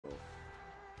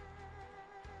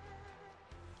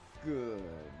Good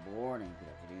morning, good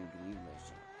afternoon, good evening, ladies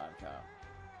and gentlemen. I'm Kyle.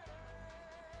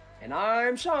 And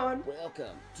I'm Sean.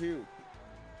 Welcome to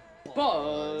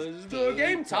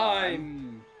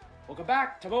BuzzedGameTime. Welcome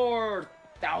back to more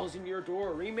 1,000-Year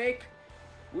Door remake.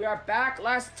 We are back.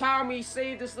 Last time we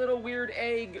saved this little weird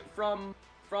egg from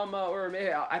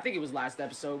I think it was last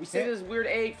episode. We saved this weird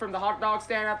egg from the hot dog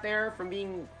stand out there from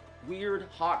being weird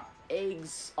hot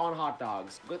eggs on hot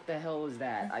dogs. What the hell is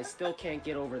that? I still can't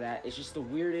get over that. It's just the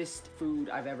weirdest food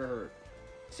I've ever heard.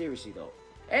 Seriously though.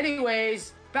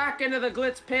 Anyways, back into the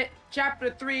Glitz Pit, Chapter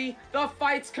 3, the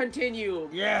fights continue.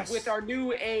 Yes! With our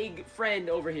new egg friend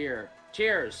over here.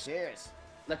 Cheers. Cheers.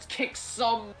 Let's kick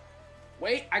some...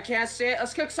 Wait, I can't say it.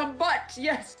 Let's kick some butt.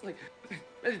 Yes. Like,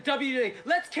 WD.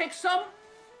 Let's kick some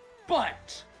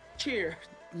butt. Cheers.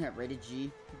 Yeah, rated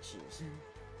G. Cheers.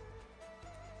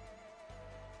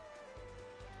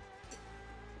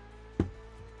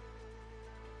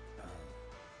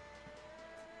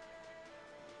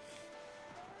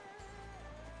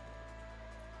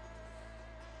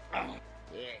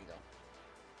 There you go.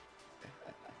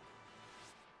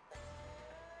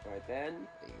 Alright then.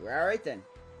 You're alright then.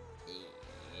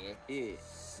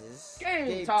 It's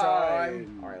game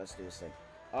time. Alright, let's do this thing.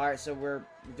 Alright, so we're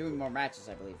doing more matches,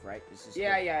 I believe, right? This is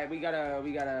yeah, we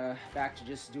gotta back to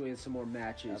just doing some more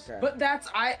matches. Okay. But that's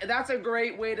a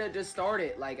great way to start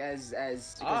it, like as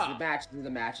because the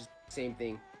matches, same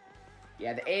thing.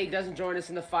 Yeah, the egg doesn't join us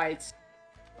in the fights.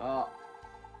 What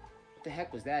the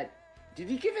heck was that? Did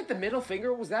he give it the middle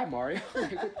finger? Was that Mario?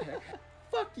 Like, what the heck?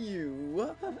 Fuck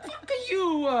you. Fuck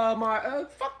you,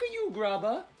 fuck you,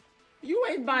 grubber. You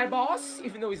ain't my boss,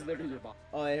 even though he's literally your boss.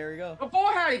 Oh, here we go. Oh boy,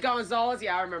 howdy, Gonzalez.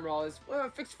 Yeah, I remember all this.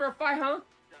 Fixed for a fight, huh?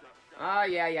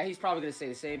 Yeah, he's probably gonna say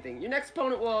the same thing. Your next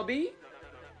opponent will be...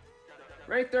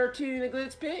 Rank 13 in the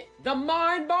Glitz Pit, the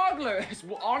Mind Boggler.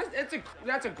 Well, honest, that's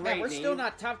a great name. We're still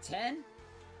not top 10?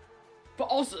 But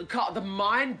also, the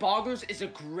Mind Bogglers is a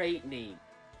great name.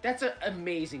 That's an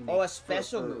amazing name. Oh, a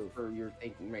special move. For your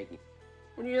thinking ranking.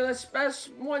 When you get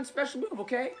one special move,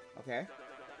 okay? Okay.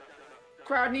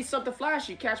 Crowd needs something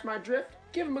flashy. Catch my drift?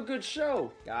 Give him a good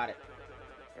show. Got it.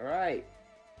 Alright.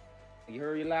 You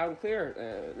heard you loud and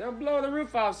clear. Now blow the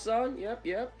roof off, son. Yep.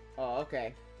 Oh,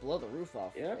 okay. Blow the roof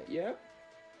off. Yep.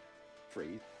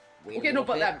 Freeze. Wait okay, no,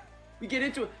 but that we get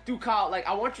into it. Dude, Kyle, like,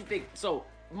 I want you to think, so,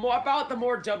 more about the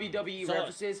more WWE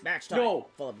references. Match time. No.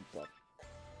 Full of blood.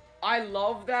 I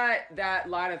love that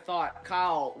line of thought.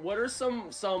 Kyle, what are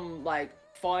some like,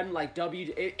 fun, like,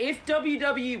 if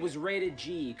WWE was rated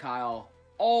G, Kyle,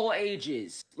 all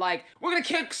ages, like, we're gonna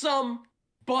kick some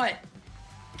butt.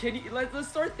 Can you, let's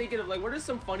start thinking of, like, what are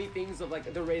some funny things of,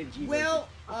 like, the rated G? Well,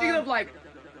 I'm thinking of,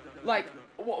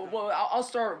 well, I'll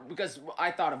start because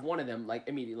I thought of one of them, like,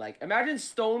 immediately. Like, imagine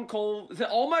Stone Cold.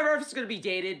 All my references are gonna be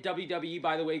dated WWE,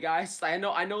 by the way, guys. I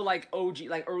know, like, OG,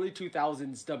 like, early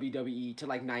 2000s WWE to,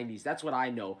 like, 90s. That's what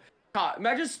I know.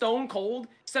 Imagine Stone Cold,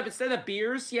 except instead of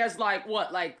beers, he has, like,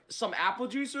 what, like, some apple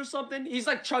juice or something? He's,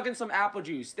 like, chugging some apple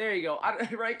juice. There you go.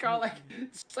 Right, Carl? Like,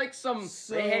 it's like some,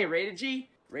 hey, rated G.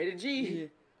 Rated G. Yeah.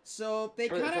 So, they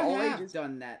kind of have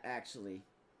done that, actually.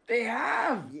 They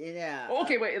have. Yeah.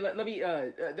 Okay, wait. Let me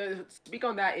speak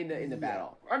on that in the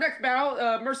battle. Our next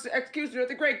battle, Mercy Executioner,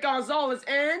 the Great Gonzalez,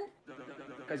 and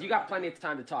because you got plenty of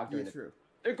time to talk during it. True.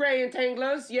 The Grey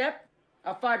Entanglers. Yep.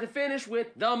 A fight to finish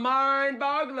with the Mind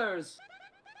Bogglers.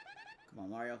 Come on,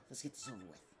 Mario. Let's get this over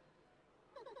with.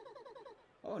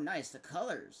 Oh, nice. The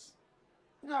colors.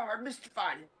 No, our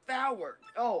mystified Fowler.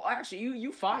 Oh, actually,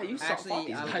 you fought these guys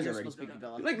already. You,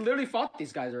 like, literally fought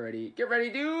these guys already. Get ready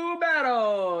to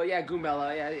battle. Yeah,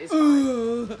 Goombella. Yeah, it's fine.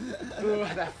 Ooh,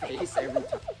 that face every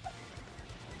time.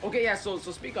 Okay, yeah. So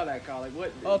speak on that, Kyle. Like,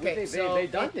 what? Okay, they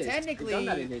done this. Technically, done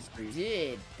that in history.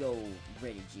 Did go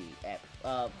rated G.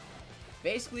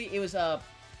 Basically, it was I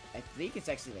think it's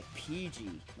actually like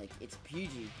PG. Like, it's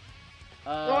PG.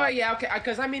 Oh yeah, okay.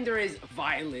 Because I mean, there is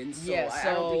violence. So yeah, I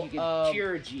don't think you can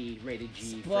pure G, rated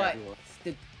G. But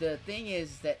the thing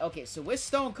is that, okay, so with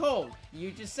Stone Cold, you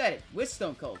just said it. With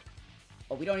Stone Cold.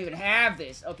 Oh, we don't even have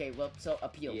this. Okay, well, so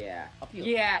appeal. Yeah. Appeal.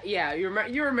 Yeah.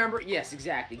 You remember? Yes,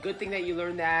 exactly. Good thing that you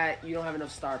learned that. You don't have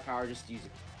enough star power. Just use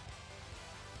it.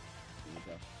 There you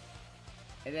go.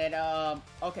 And then,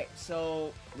 okay,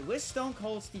 so with Stone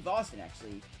Cold Steve Austin,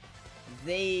 actually,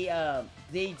 they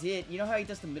did, you know how he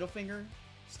does the middle finger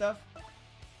stuff?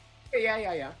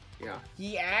 Yeah.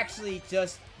 He actually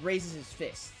just raises his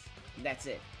fist. That's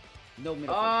it. No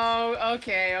middle finger. Oh,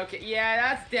 okay. Yeah,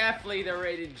 that's definitely the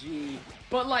rated G.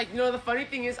 But, like, you know, the funny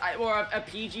thing is, or a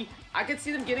PG, I could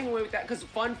see them getting away with that, because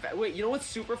wait, you know what's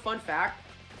super fun fact?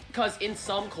 Because in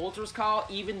some cultures, Kyle,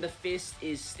 even the fist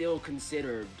is still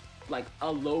considered like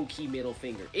a low-key middle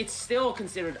finger. It's still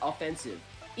considered offensive,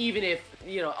 even if,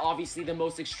 you know, obviously the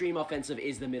most extreme offensive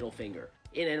is the middle finger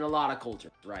in a lot of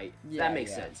cultures, right? Yeah, that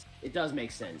makes sense. It does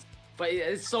make sense. But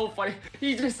it's so funny.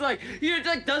 He just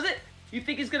does it. You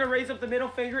think he's gonna raise up the middle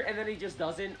finger, and then he just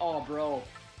doesn't. Oh, bro,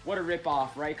 what a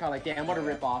ripoff, right? Kind of like, damn, what a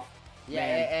ripoff.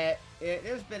 Yeah,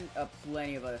 there's been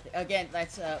plenty of other things. Again,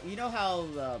 that's you know how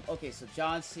okay, so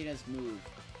John Cena's move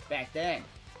back then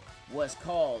was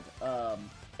called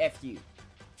FU,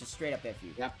 just straight up FU.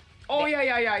 Yep. Oh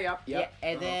yeah.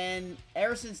 And then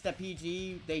ever since the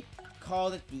PG, they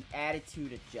called it the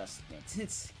attitude adjustment.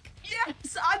 It's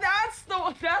yes,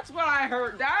 that's what I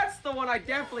heard. That's the one I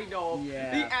definitely know.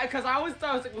 Yeah. Because I was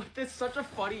like, this is such a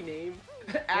funny name.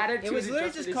 Attitude it was literally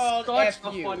adjustment just called such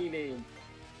FU. a funny name.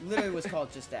 Literally was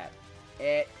called just that.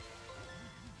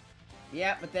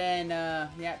 Yeah, but then,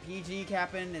 PG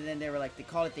happened, and then they were like, they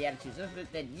called it the attitude.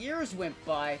 Then years went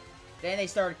by, then they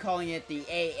started calling it the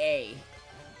AA.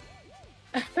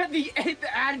 the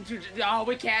attitude, no,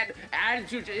 we can't.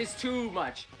 Attitude is too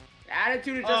much.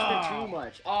 Attitude adjustment too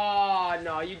much. Oh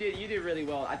no, you did really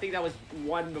well. I think that was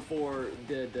one before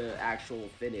the actual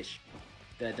finish.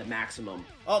 The maximum.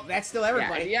 Oh, that's still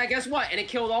everybody. Yeah, guess what? And it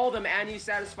killed all of them, and you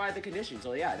satisfied the condition.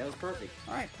 So yeah, that was perfect.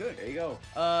 All right, good. There you go.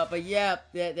 But yeah,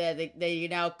 they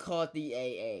now call it the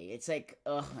AA. It's like,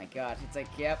 oh my god, it's like,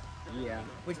 yep. Yeah.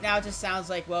 Which now just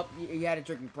sounds like, well, you had a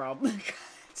drinking problem.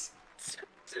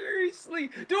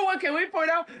 Seriously, dude. What can we point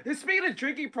out? Speaking of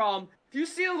drinking problem, do you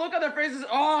see the look on their faces?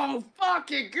 Oh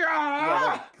fucking god!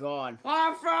 Yeah, they're gone.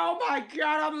 Oh my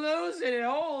god, I'm losing it.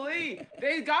 Holy,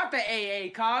 they got the AA,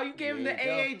 Kyle. You gave them the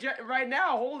AA right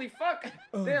now. Holy fuck,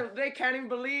 they can't even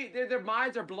believe their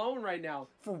minds are blown right now.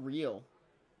 For real.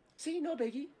 See, no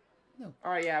biggie. No.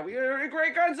 All right, yeah,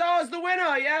 Great Gonzalez the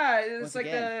winner. Yeah, it's Once like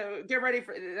again. get ready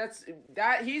for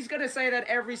that. He's gonna say that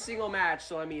every single match.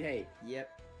 So I mean, hey. Yep.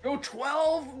 Yo,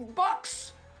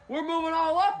 $12. We're moving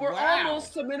all up. We're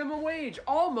almost to minimum wage.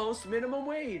 Almost minimum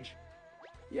wage.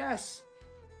 Yes.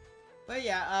 But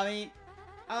yeah, I mean,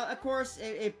 of course,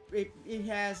 it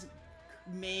has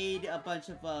made a bunch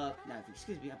of no,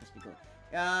 excuse me, I must be going.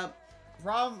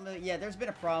 Yeah, there's been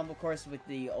a problem, of course, with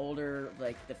the older,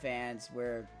 like, the fans,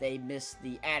 where they miss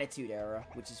the Attitude Era,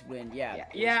 which is when,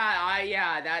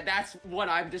 that's what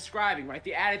I'm describing, right?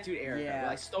 The Attitude Era, yeah.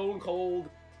 Like Stone Cold,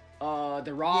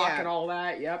 The Rock, and all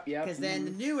that. Yep. Because then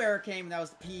the new era came, and that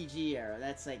was the PG era.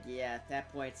 That's like, yeah, at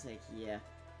that point, it's like, yeah,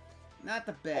 not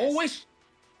the best. Oh wait,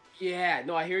 yeah,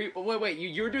 no, I hear you. Wait,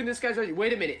 you're doing this, guys?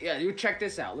 Wait a minute. Yeah, you check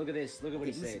this out. Look at this. Look at what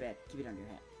he's saying. Keep it on your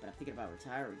head. But I'm thinking about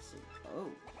retiring soon. Oh.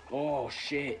 Oh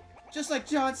shit. Just like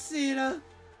John Cena.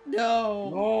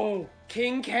 No.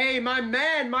 King K, my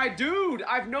man, my dude.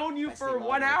 I've known you for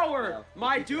 1 hour.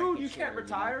 My dude, you can't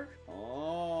retire.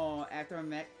 Oh, after a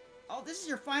match. Oh, this is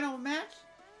your final match?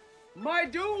 My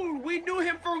dude, we knew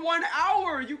him for 1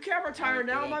 hour. You can't retire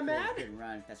now, my man. Good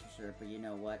run, that's for sure. But you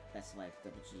know what? That's life,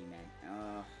 Double G,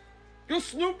 man. Yo,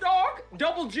 Snoop Dogg,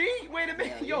 Double G. Wait a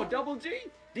minute, yo, Double G,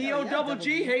 D-O double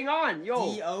G. Hang on,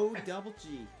 yo. D-O double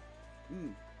G.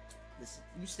 Listen,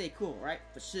 you stay cool, right?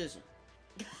 For shizzle.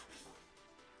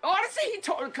 Honestly,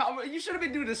 you should have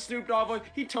been doing the Snoop Dogg voice.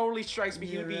 He totally strikes me.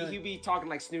 Yeah, he'd be talking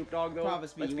like Snoop Dogg though.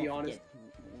 Promise me, let's be honest.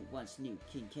 One Snoop,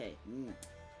 King K.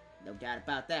 No doubt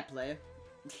about that, player.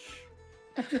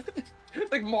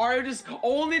 Like Mario, just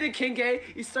only to King K,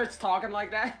 he starts talking like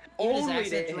that. Even only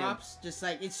his accent to drops, just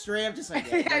like it's straight up, just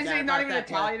like yeah, he's not even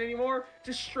Italian anymore.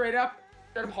 Just straight up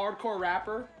hardcore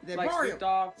rapper. Then like Mario. Snoop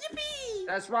Dogg. Yippee!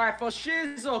 That's right, for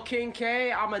shizzle, King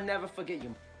K. I'ma never forget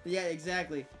you. Yeah,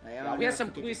 exactly. Like, we had some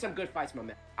good fights, my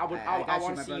man. I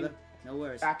want to see you. No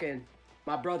worries. Back in.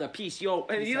 My brother, peace, yo.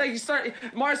 And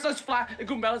Mario starts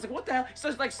Goombella's like, what the hell?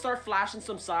 He start flashing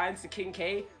some signs to King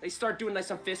K. They start doing like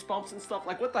some fist bumps and stuff.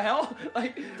 Like, what the hell?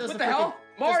 Like, what the hell?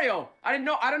 Mario, I don't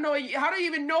know. How do you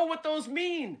even know what those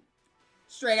mean?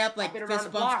 Straight up, like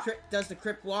fist bumps, does the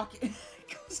crip walk.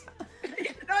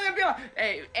 No, you'll be like,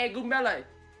 hey, Goombella,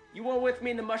 you were with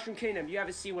me in the Mushroom Kingdom. You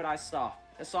haven't seen what I saw.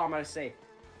 That's all I'm gonna say.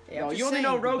 Yeah, yo, you only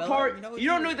know road part. You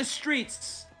don't know the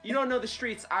streets. You don't know the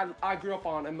streets I grew up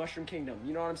on in Mushroom Kingdom.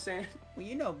 You know what I'm saying? Well,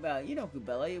 you know,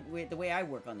 Goobella, the way I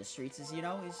work on the streets is,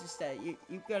 it's just that you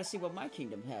gotta see what my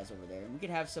kingdom has over there, and we could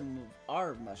have some of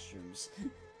our mushrooms.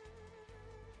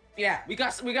 Yeah, we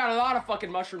got a lot of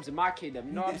fucking mushrooms in my kingdom.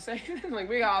 You know what I'm saying? Like,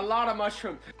 we got a lot of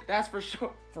mushrooms. That's for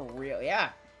sure. For real, yeah.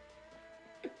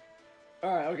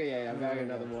 All right, okay, yeah, I got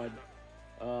another one.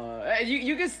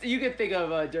 You can think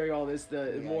of during all this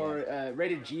more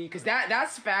rated G, because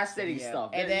that's fascinating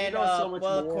stuff. And then so much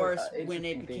of more, course when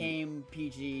it became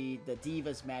PG, the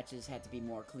Divas matches had to be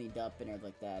more cleaned up and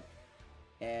everything like that.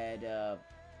 And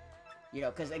You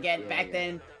know, because again, back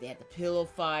then they had the pillow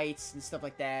fights and stuff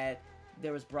like that.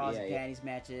 There was bras and panties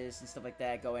matches and stuff like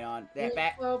that going on.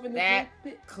 That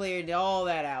cleared all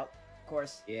that out, of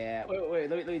course. Yeah. Wait.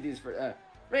 Let me do this for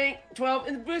rank 12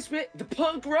 in the Brisbane, the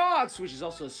Punk Rocks, which is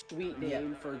also a sweet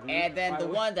name for a group. And then the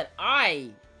one that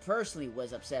I personally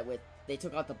was upset with, they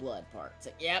took out the blood part. It's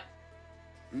like, yep.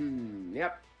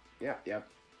 Yep.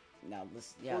 Now,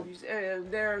 listen, well,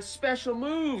 there are special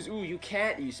moves. Ooh, you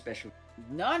can't use special.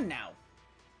 None now.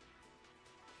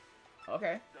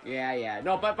 Okay. Yeah.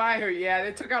 No, but I heard,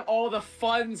 they took out all the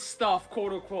fun stuff,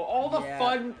 quote unquote, all the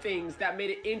fun things that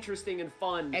made it interesting and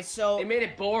fun. And so they made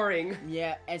it boring.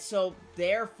 Yeah, and so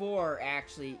therefore,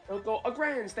 actually, they'll go a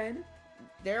grandstand.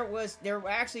 There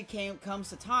actually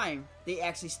comes a time they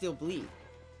actually still bleed,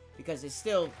 because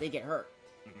they get hurt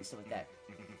and stuff like that.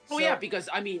 Oh yeah, because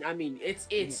I mean,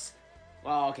 it's.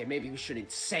 Well, okay, maybe we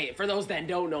shouldn't say it for those that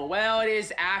don't know. Well, it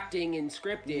is acting and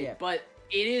scripted, but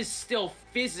it is still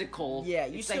physical. Yeah,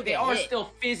 you it's still like get they are hit. still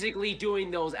physically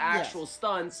doing those actual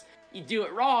stunts. You do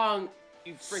it wrong,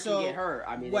 you freaking get hurt.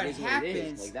 I mean, what it is happens what it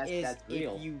is. Like, is that's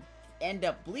real. if you end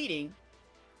up bleeding,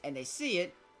 and they see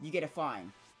it, you get a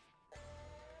fine.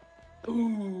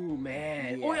 Ooh,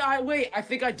 man. Yeah. Oh, wait. I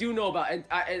think I do know about it.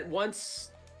 And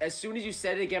as soon as you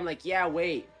said it again, I'm like, yeah,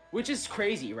 wait. Which is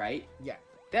crazy, right? Yeah.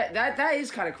 That is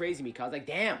kind of crazy, because like,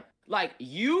 damn, like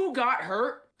you got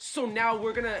hurt, so now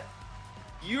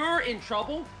you're in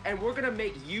trouble, and we're gonna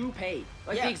make you pay.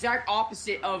 Like the exact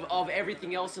opposite of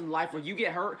everything else in life, where you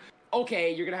get hurt.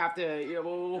 Okay, you're gonna have to,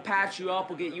 we'll patch you up,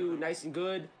 we'll get you nice and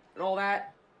good, and all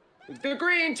that. The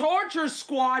Green Torture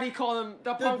Squad, he called them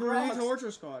the Punk Green Rocks.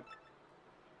 Torture Squad.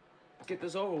 Let's get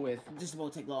this over with. This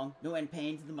won't take long. No end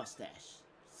pain to the mustache.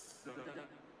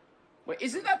 Wait,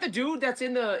 isn't that the dude that's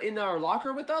in our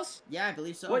locker with us? Yeah, I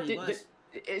believe so.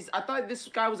 I thought this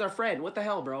guy was our friend. What the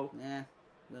hell, bro? Nah,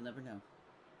 we'll never know.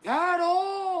 At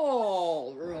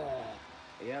all.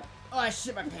 Yep. Oh, I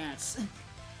shit my pants.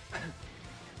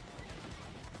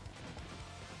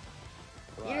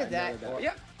 Either that or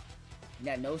yeah,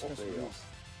 no special moves.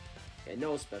 Yeah,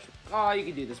 no special. Oh, you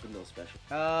can do this with no special.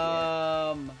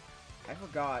 I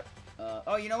forgot.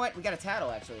 Oh, you know what? We got a tattle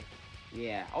actually.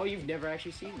 Yeah. Oh, you've never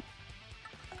actually seen it.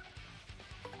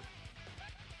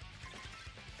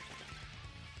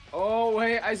 Oh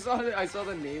wait, I saw the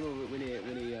name of it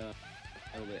when he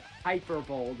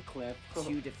hyperbold clip.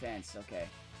 2 defense, okay.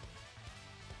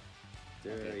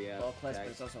 Yeah. Well, Cliff, but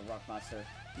it's also Rock Monster.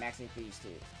 Max AP is 2.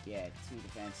 Yeah, 2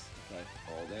 defense. Okay.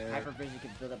 Oh, there. Hyper Vision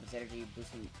can build up its energy,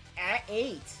 boosting at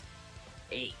 8.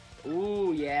 8.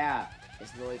 Ooh, yeah.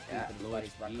 It's low HP, but his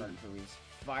body's rock hard impervious.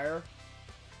 Fire.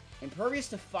 Impervious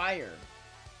to fire.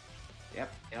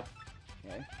 Yep.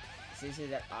 Okay. So this is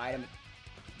that item.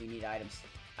 We need items.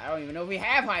 I don't even know if we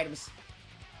have items.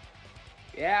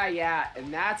 Yeah,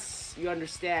 and that's, you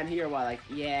understand here why, like,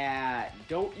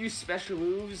 don't use special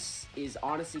moves is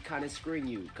honestly kind of screwing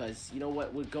you, because you know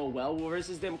what would go well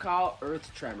versus them, Kyle?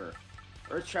 Earth Tremor.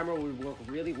 Earth Tremor would work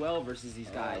really well versus these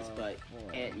guys, but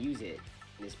can't use it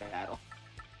in this battle.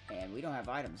 And we don't have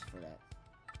items for that.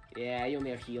 Yeah, you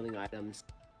only have healing items.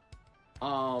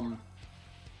 Huh.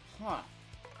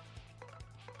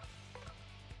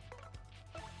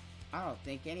 I don't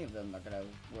think any of them are gonna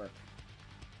work.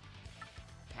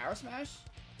 Power Smash?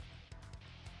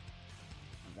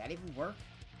 Does that even work?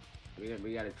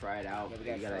 We gotta try it out.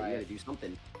 Yeah, you gotta do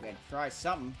something. We gotta try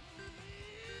something.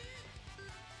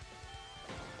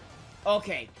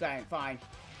 Okay, fine.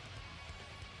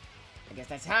 I guess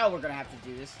that's how we're gonna have to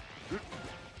do this.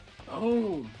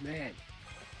 Oh, man.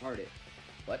 Hard it.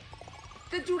 What?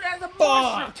 The dude has a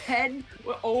monster of 10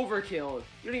 overkill.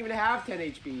 You don't even have 10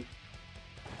 HP.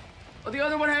 Oh, the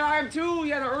other one had item too. He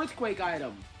had an earthquake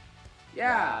item.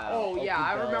 Yeah. Wow. Oh, yeah.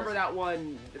 I remember that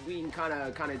one being kind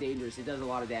of dangerous. It does a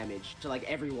lot of damage to like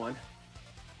everyone.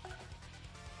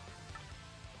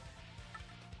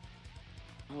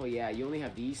 Oh yeah, you only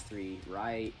have these 3.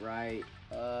 Right.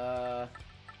 We'll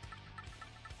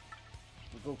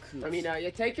go Koops. I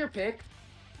mean, take your pick.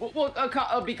 Well,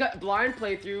 because blind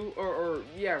playthrough, or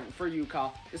yeah, for you,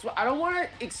 Kyle. This one, I don't want to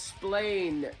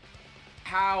explain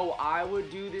how I would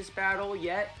do this battle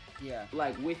yet. Yeah.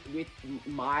 Like with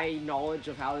my knowledge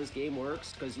of how this game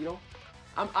works, because you know,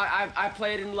 I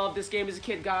played and loved this game as a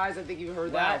kid, guys. I think you've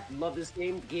heard that. I love this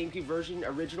game, the GameCube version,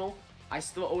 original. I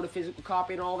still own a physical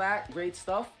copy and all that great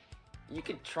stuff. You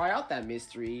could try out that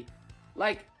mystery.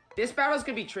 Like, this battle's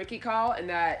gonna be tricky, Kyle, in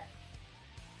that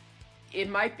it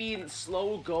might be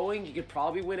slow going. You could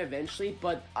probably win eventually,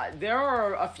 but there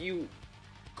are a few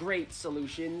great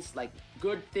solutions, like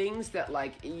good things that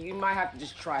like you might have to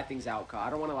just try things out, Kyle. I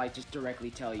don't want to like just directly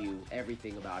tell you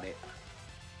everything about it.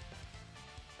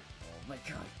 my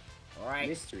god. Alright.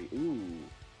 Mystery. Ooh.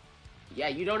 Yeah,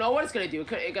 you don't know what it's gonna do.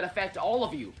 It could affect all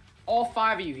of you. All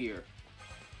 5 of you here.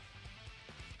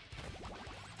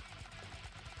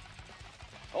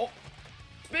 Oh.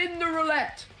 Spin the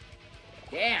roulette.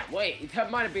 Damn, wait.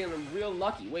 That might have been real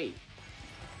lucky. Wait.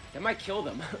 That might kill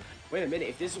them. Wait a minute.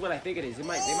 If this is what I think it is, they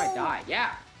might die.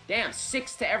 Yeah. Damn,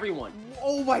 6 to everyone.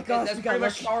 Oh my gosh. That's pretty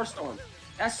much Starstorm.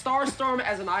 That's Starstorm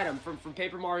as an item from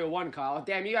Paper Mario 1, Kyle.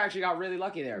 Damn, you actually got really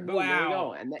lucky there. Boom, there we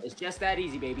go. And it's just that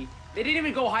easy, baby. They didn't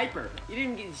even go hyper. You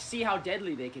didn't even see how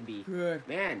deadly they can be. Good.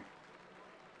 Man.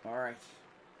 Alright.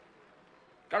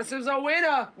 Got a a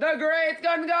winner, the Great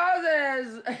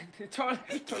Gungauzes!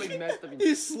 totally messed up.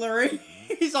 He's slurring.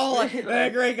 He's all like, the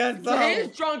Great Gungauzes.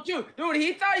 He's drunk too. Dude,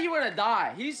 he thought you were gonna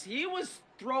die. He was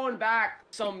throwing back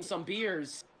some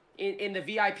beers in the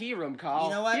VIP room, Kyle.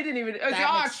 You know what? He didn't even.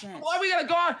 Gosh, why are we gonna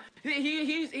go on?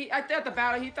 I thought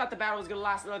the battle was gonna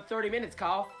last another 30 minutes,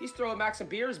 Kyle. He's throwing back some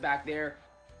beers back there.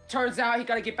 Turns out he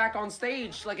gotta get back on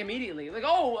stage like immediately. Like,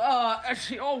 oh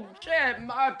shit,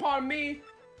 pardon me,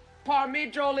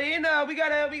 Jolene. We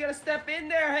gotta step in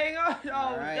there. Hang on.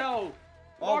 Oh right. no.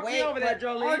 Walk me over there,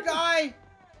 Jolene. Our guy.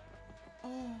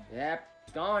 Oh. Yep,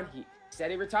 he's gone. He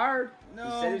said he retired. No.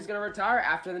 He said he was gonna retire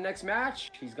after the next match.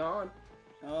 He's gone.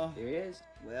 Oh. There he is.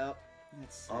 Well,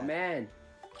 that's sad. Oh man,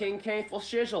 King Caneful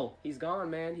Shizzle. He's gone,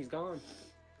 man. He's gone.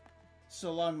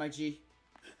 So long, my G.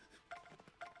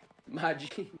 My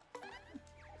G.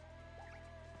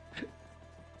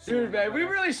 Dude, man, we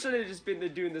really should have just been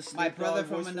doing the Snoop Dogg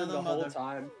voice for the whole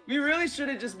time. We really should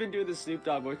have just been doing the Snoop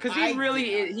Dogg voice, because he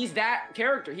really is. He's that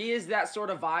character. He is that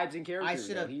sort of vibes and character. I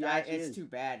should have. It's too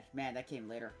bad, man. That came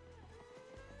later.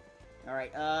 All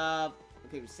right.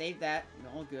 Okay, we saved that.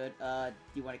 All good. Do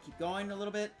you want to keep going a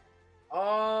little bit?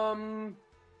 Let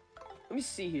me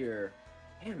see here.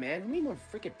 Man, how many more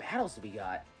freaking battles do we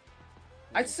got?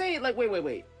 I'd say, like,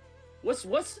 wait. What's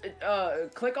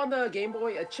click on the Game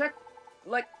Boy, check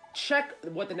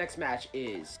what the next match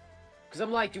is. Because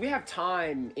I'm like, do we have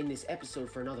time in this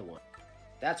episode for another one?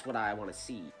 That's what I want to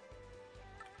see.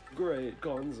 Great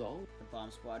Gonzo. The Bomb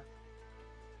Squad.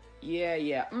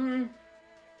 Yeah.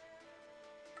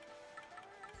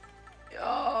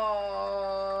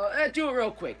 Do it real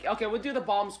quick. Okay, we'll do the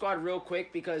Bomb Squad real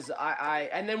quick because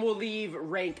and then we'll leave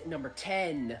rank number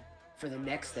 10 for the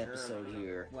next episode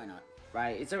here. Why not?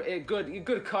 Right, it's a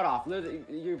good cutoff.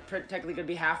 You're technically gonna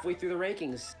be halfway through the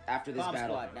rankings after this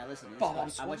battle. Squad. Now listen, Bomb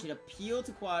Squad. I want you to peel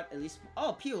to quad at least.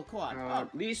 Oh, peel quad.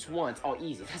 At least once. Oh,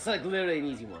 easy. That's like literally an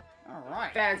easy one. All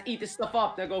right. Fans, eat this stuff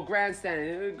up. Then go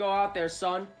grandstanding. Go out there,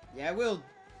 son. Yeah, I will.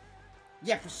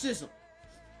 Yeah, for sizzle.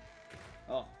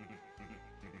 Oh.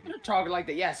 You're talking like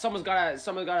that. Yeah, someone's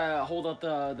gotta hold up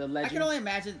the legend. I can only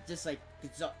imagine just like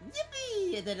it's up,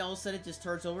 yippee, and then all of a sudden it just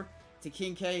turns over to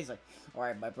King K. He's like, all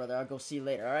right, my brother, I'll go see you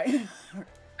later. All right.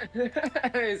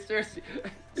 Seriously.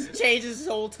 Just changes his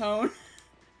whole tone.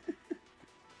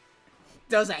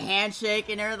 Does a handshake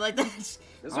and everything like that.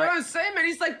 That's what I was saying, man.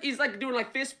 He's like doing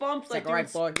like fist bumps, like doing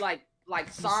like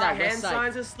sorry hand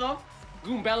signs and stuff.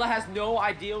 Goombella has no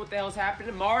idea what the hell's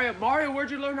happening. Mario, where'd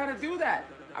you learn how to do that?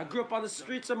 I grew up on the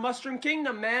streets of Mushroom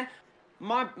Kingdom, man.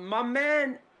 My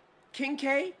man, King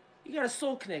K, you got a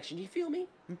soul connection. You feel me?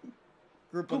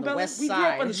 Grew up on the west side. We grew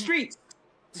up on the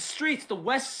streets. The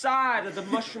west side of the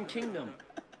Mushroom Kingdom.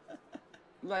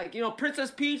 Like, you know,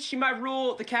 Princess Peach, she might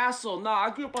rule the castle. Nah, I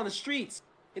grew up on the streets,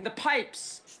 in the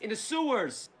pipes, in the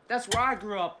sewers. That's where I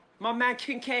grew up. My man,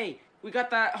 King K. We got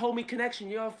that homie connection.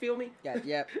 You all feel me?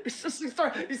 Yeah. It's just he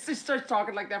starts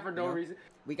talking like that for no reason.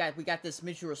 We got this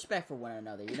mutual respect for one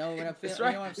another. You know what I'm feeling? That's right.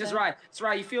 You know what I'm saying? That's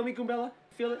right. You feel me, Goombella?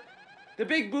 Feel it? The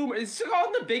big boomer. It's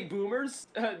called the big boomers.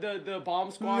 The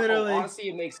bomb squad. Literally. Oh, honestly,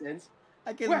 it makes sense.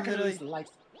 I can Where literally. can like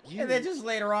you? And then just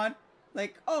later on,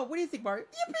 like, oh, what do you think, Mario?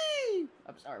 Yippee!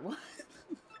 I'm sorry. What?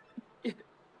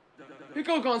 Here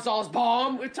go Gonzalez.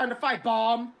 Bomb. It's time to fight.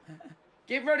 Bomb.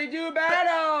 Get ready to do a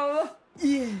battle.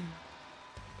 Yeah.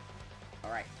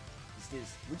 All right. Let's do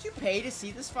this. Would you pay to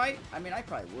see this fight? I mean, I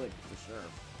probably would for sure.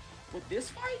 With this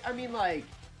fight? I mean, I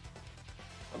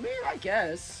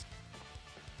guess.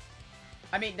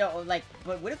 I mean, no, like,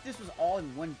 but what if this was all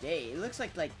in one day? It looks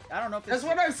like I don't know if this That's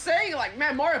what I'm saying. Like,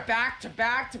 man, Mario back to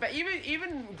back to back.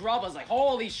 Even Grub was like,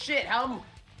 holy shit, how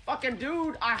fucking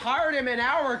dude, I hired him an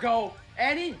hour ago,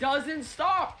 and he doesn't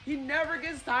stop. He never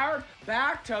gets tired.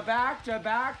 Back to back to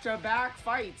back to back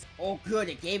fights. Oh, good,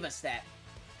 it gave us that.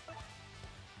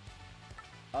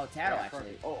 Oh, Tattle, Yeah,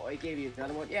 actually. Oh, it gave you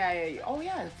another one? Yeah. Oh,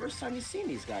 yeah, the first time you've seen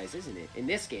these guys, isn't it? In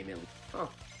this game, at least. Huh.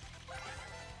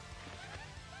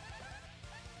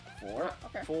 4?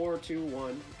 Okay. 4, 2,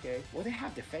 1. Okay. Well, they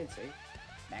have defense, eh?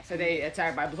 Max So they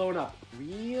attack by blowing up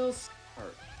real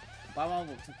hurt. Bomb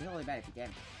will take the only matter if you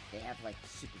damage it. They have like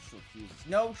super short fuses.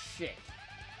 No shit!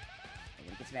 And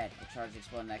when it gets mad, the charge will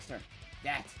explode next turn.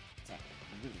 That attack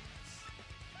really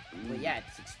hurts. But yeah,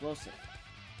 it's explosive.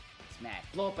 It's mad.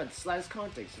 Blow up at slightest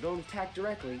context, so don't attack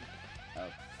directly. Oh.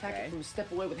 Attack it from a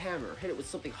step away with hammer. Hit it with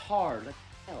something hard, like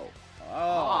shell. Oh.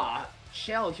 Ah,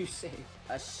 shell, you say.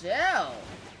 A shell!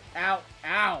 Ow,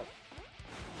 ow.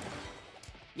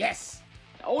 Yes!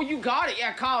 Oh, you got it!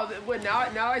 Yeah, Kyle,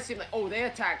 now I seem like, oh, they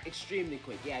attack extremely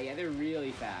quick. Yeah, they're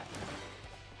really fast.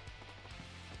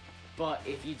 But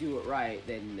if you do it right,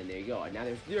 then there you go. And now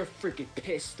they're freaking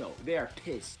pissed, though. They are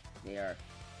pissed. They are.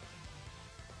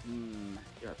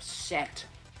 They're upset.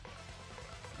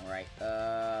 Alright,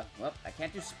 well, I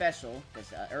can't do special,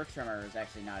 because Earth Tremor is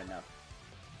actually not enough.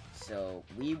 So,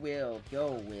 we will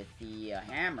go with the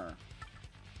hammer.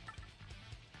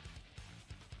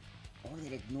 Oh,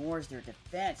 it ignores their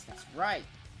defense, that's right.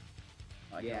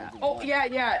 Yeah. Oh,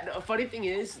 yeah. The funny thing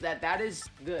is that is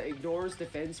the ignores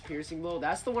defense piercing blow.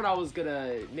 That's the one I was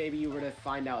gonna, maybe you were to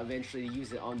find out eventually to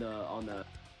use it on the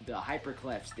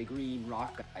hyperclefs, the green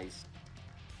rock guys.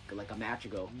 Like a match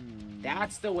ago.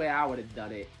 That's the way I would have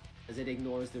done it, as it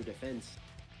ignores their defense.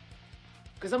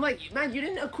 Cause I'm like, man, you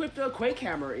didn't equip the Quake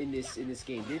Hammer in this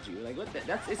game, did you? Like, what?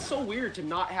 It's so weird to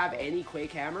not have any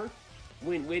Quake Hammer,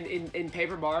 when in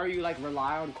Paper Mario you like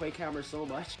rely on Quake Hammer so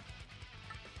much.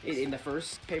 In the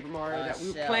first Paper Mario that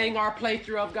we were playing our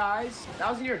playthrough of, guys,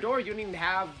 1,000 Year Door, you didn't even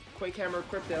have Quake Hammer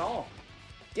equipped at all.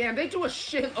 Damn, they do a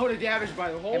shitload of damage by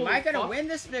the whole. Am I gonna win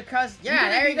this? Because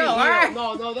there you go. Alright.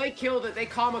 No, they killed it. They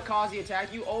kamikaze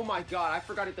attack you. Oh my god, I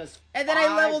forgot it does. And then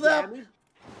I leveled up.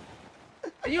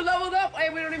 And you leveled up.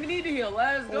 Hey, we don't even need to heal.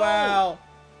 Let's go. Wow.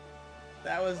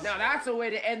 That was. Now that's a way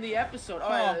to end the episode.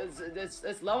 Alright,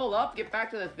 let's level up, get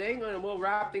back to the thing, and we'll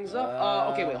wrap things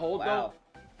up. Okay, wait, hold on.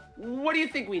 What do you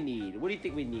think we need? What do you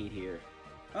think we need here?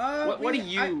 What do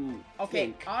you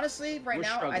think? Honestly, right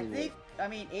now, I think. I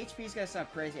mean, HP's gonna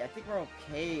sound crazy. I think we're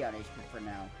okay on HP for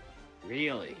now.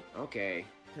 Really? Okay.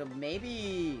 So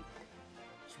maybe...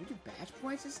 Should we do badge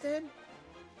points instead?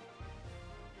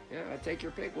 Yeah, take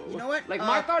your pick. You know what? Like,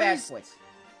 my thought badge is... points.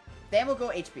 Then we'll go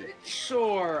HP.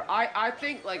 Sure. I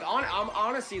think, like, I'm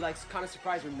honestly, like, kind of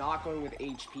surprised we're not going with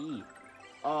HP.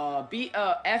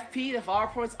 FP, the flower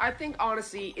points, I think,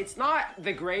 honestly, it's not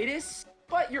the greatest,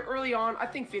 but you're early on. I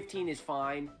think 15 is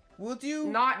fine. We'll do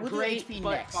not great, HP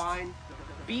but next. Fine.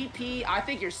 BP, I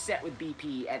think you're set with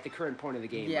BP at the current point of the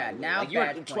game. Yeah, right? now like you're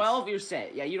at 12, you're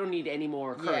set. Yeah, you don't need any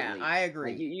more currently. Yeah, I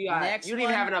agree. Like, you don't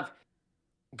even have enough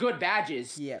good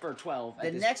badges for 12.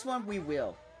 The next one we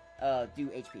will do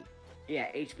HP.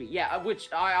 Yeah, HP. Yeah, which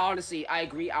I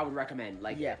agree. I would recommend.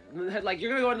 Like, like you're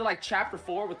gonna go into like chapter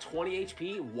 4 with 20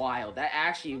 HP. Wild. That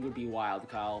actually would be wild,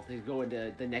 Kyle. To go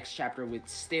into the next chapter with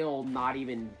still not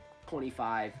even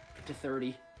 25 to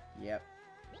 30. Yep.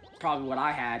 Probably what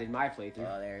I had in my playthrough.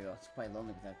 Oh, there you go. It's quite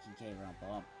lonely without Kincaid around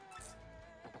bump.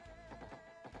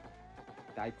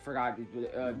 I forgot.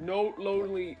 Note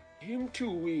lonely. Him too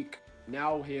weak.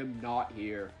 Now him not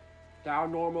here.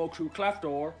 Down normal crew cleft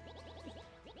door.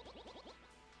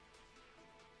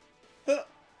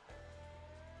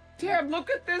 Damn, look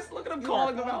at this. Look at him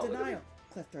calling him out. Denial.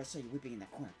 Cleft door, I saw you weeping in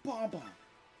that corner. Bomb.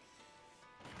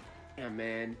 Yeah,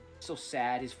 man. So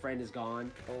sad. His friend is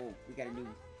gone. Oh, we got a new...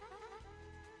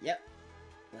 Yep.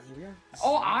 Well, here we are.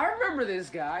 Oh, I remember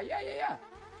this guy. Yeah.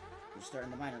 You're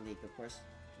starting the minor league, of course.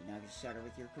 You now get started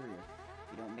with your career.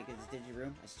 If you don't make it to the Digi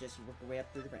Room, I suggest you work your way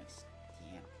up through the ranks.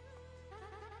 Damn.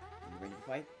 Are you ready to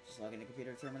fight? Just log in the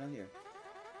computer terminal here.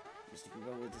 Mr.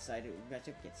 Google will decide who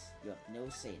matchup gets. You have no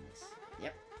say in this.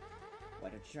 Yep. Why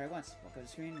don't you try once? Walk on the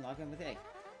screen and log in with A.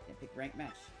 Then pick rank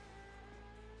match.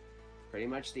 Pretty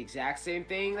much the exact same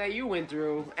thing that you went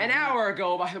through an hour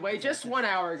ago, by the way. Just 1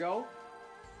 hour ago.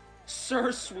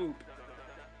 Sir Swoop.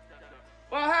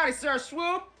 Well, howdy, Sir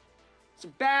Swoop. It's a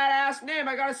badass name,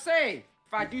 I gotta say.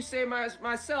 If I do say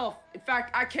myself. In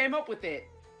fact, I came up with it.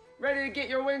 Ready to get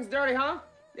your wings dirty, huh?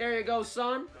 There you go,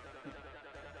 son.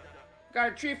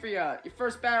 Got a treat for you. Your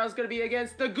first battle is gonna be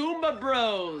against the Goomba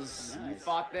Bros. Nice. You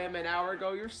fought them an hour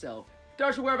ago yourself.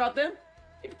 Don't you worry about them.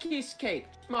 Give a piece of cake.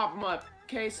 Just mop them up,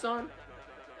 okay, son?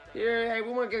 Here, hey,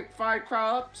 we want to get fired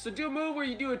crowd up. So do a move where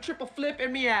you do a triple flip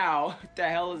and meow. What the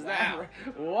hell is that?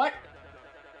 What?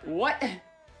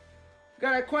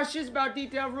 Got any questions about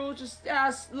detailed rules? Just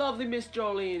ask lovely Miss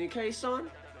Jolene, okay, son?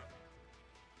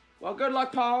 Well, good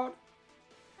luck, Paul.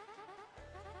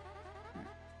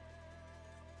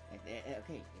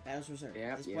 Okay, the battle's reserved.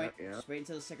 At this point, just wait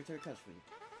until the secretary comes for you.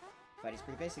 Fighting's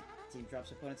pretty basic. Team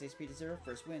drops opponent's HP to 0,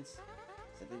 first wins.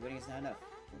 Simply winning is not enough.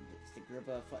 When the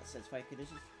group sets fight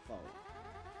conditions, follow.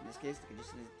 In this case, the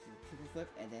condition is to triple flip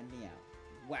and then meow.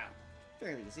 Wow.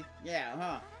 Fairly easy. Yeah,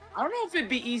 huh? I don't know if it'd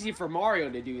be easy for Mario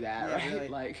to do that, Yeah, right? really.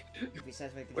 Like,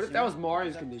 Besides, what if that was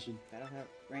Mario's condition? Battle have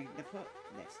rank the put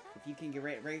next. If you can get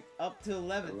right up to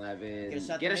 11. 11.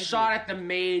 Get Get a shot at the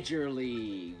Major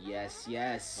League. Yes,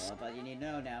 yes. Well, but you need to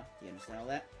know now. Do you understand all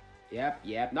that?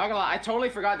 Yep. Not gonna lie, I totally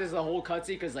forgot this is a whole cutscene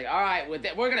because, like, all right, with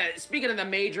that, we're gonna speaking of the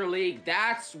Major League.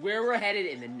 That's where we're headed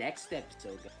in the next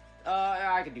episode.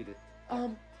 I can do this.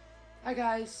 Hi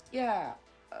guys. Yeah,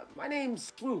 my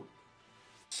name's Swoop.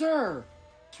 Sir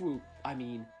Swoop. I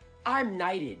mean, I'm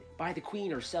knighted by the queen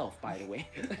herself, by the way.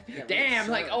 Yeah, Damn,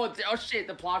 sir. like, oh shit,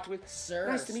 the plot twist. Sir.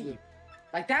 Nice to meet you.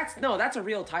 Like, that's a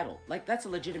real title. Like, that's a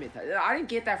legitimate title. I didn't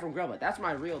get that from Grubba. That's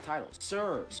my real title.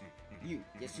 Sir. You.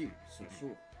 Yes, you. So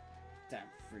sure. Time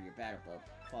for your battle, bub.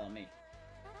 Follow me.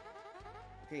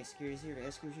 Okay, security's here to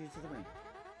escort you to the ring.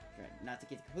 Try not to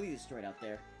get completely destroyed out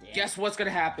there. Yeah. Guess what's gonna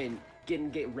happen?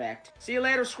 Get wrecked. See you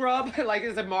later, scrub. Like,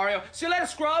 it's a Mario. See you later,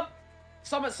 scrub.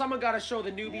 Someone gotta show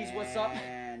the newbies what's up.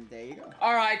 And there you go.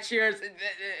 All right, cheers.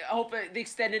 I hope the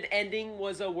extended ending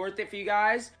was worth it for you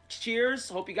guys. Cheers.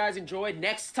 Hope you guys enjoyed.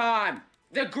 Next time,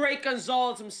 the great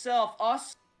Gonzalez himself,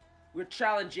 us, we're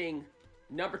challenging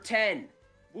number 10.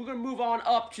 We're gonna move on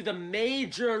up to the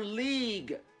Major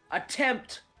League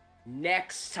attempt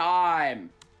next time.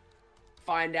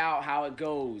 Find out how it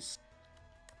goes.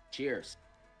 Cheers.